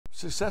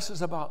Success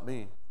is about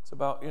me. It's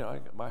about,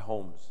 my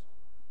homes,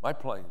 my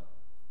plane,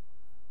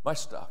 my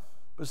stuff.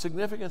 But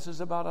significance is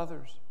about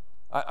others.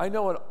 I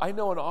know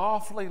an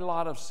awfully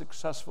lot of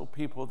successful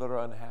people that are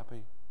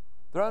unhappy.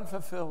 They're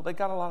unfulfilled. They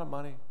got a lot of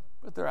money,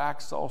 but their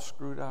act's all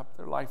screwed up.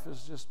 Their life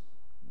is just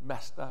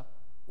messed up.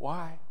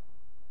 Why?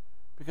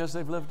 Because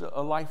they've lived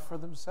a life for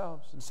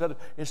themselves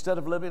instead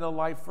of living a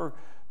life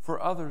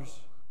for others.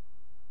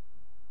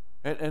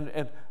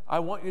 And I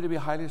want you to be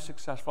highly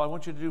successful. I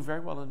want you to do very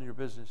well in your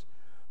business.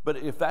 But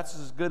if that's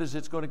as good as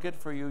it's going to get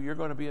for you, you're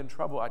going to be in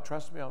trouble.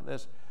 Trust me on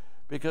this,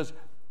 because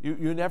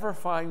you never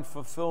find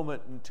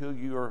fulfillment until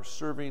you are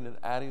serving and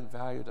adding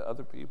value to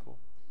other people.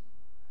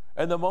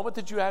 And the moment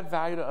that you add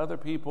value to other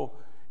people,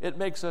 it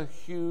makes a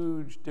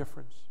huge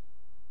difference.